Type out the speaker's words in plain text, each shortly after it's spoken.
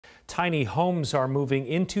Tiny homes are moving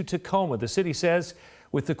into Tacoma. The city says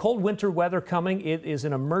with the cold winter weather coming, it is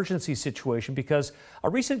an emergency situation because a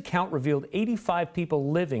recent count revealed 85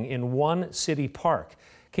 people living in one city park.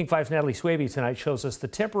 King 5's Natalie Swaby tonight shows us the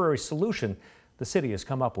temporary solution the city has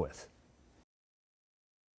come up with.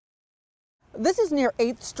 This is near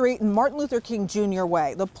 8th Street and Martin Luther King Jr.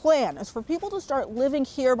 Way. The plan is for people to start living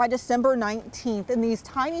here by December 19th in these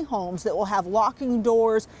tiny homes that will have locking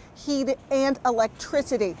doors, heat, and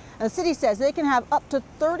electricity. And the city says they can have up to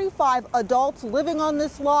 35 adults living on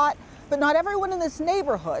this lot, but not everyone in this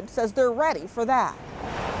neighborhood says they're ready for that.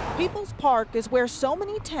 People's Park is where so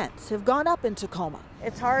many tents have gone up in Tacoma.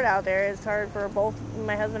 It's hard out there. It's hard for both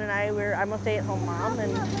my husband and I. I'm a stay-at-home mom,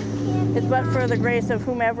 and it's but for the grace of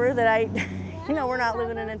whomever that we're not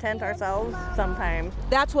living in a tent ourselves sometimes.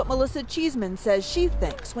 That's what Melissa Cheeseman says she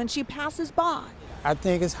thinks when she passes by. I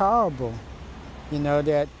think it's horrible,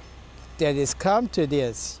 that it's come to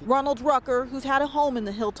this. Ronald Rucker, who's had a home in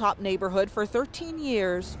the Hilltop neighborhood for 13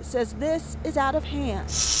 years, says this is out of hand.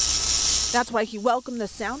 That's why he welcomed the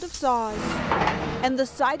sound of saws and the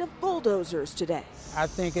sight of bulldozers today. I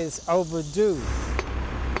think it's overdue.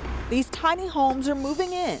 These tiny homes are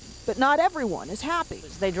moving in, but not everyone is happy.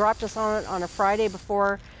 They dropped us on a Friday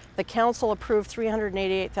before the council approved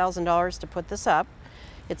 $388,000 to put this up.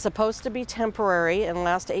 It's supposed to be temporary and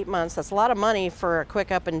last 8 months. That's a lot of money for a quick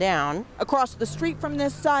up and down. Across the street from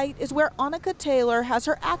this site is where Annika Taylor has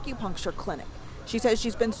her acupuncture clinic. She says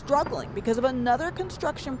she's been struggling because of another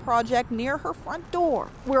construction project near her front door.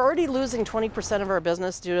 We're already losing 20% of our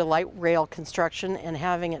business due to light rail construction and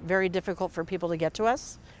having it very difficult for people to get to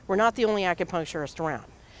us. We're not the only acupuncturist around.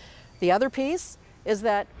 The other piece is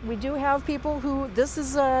that we do have people who this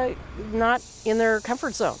is not in their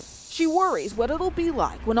comfort zone. She worries what it'll be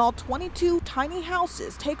like when all 22 tiny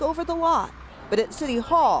houses take over the lot. But at City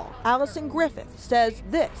Hall, Allison Griffith says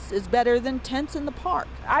this is better than tents in the park.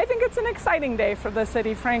 I think it's an exciting day for the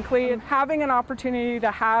city, frankly, and having an opportunity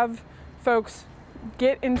to have folks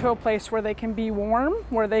get into a place where they can be warm,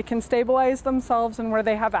 where they can stabilize themselves, and where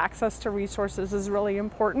they have access to resources is really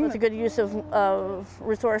important. It's a good use of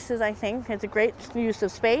resources, I think. It's a great use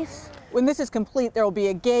of space. When this is complete, there will be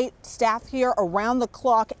a gate, staff here around the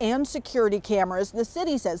clock, and security cameras. The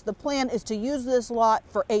city says the plan is to use this lot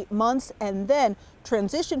for 8 months and then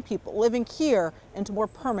transition people living here into more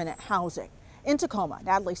permanent housing. In Tacoma,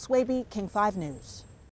 Natalie Swaby, King 5 News.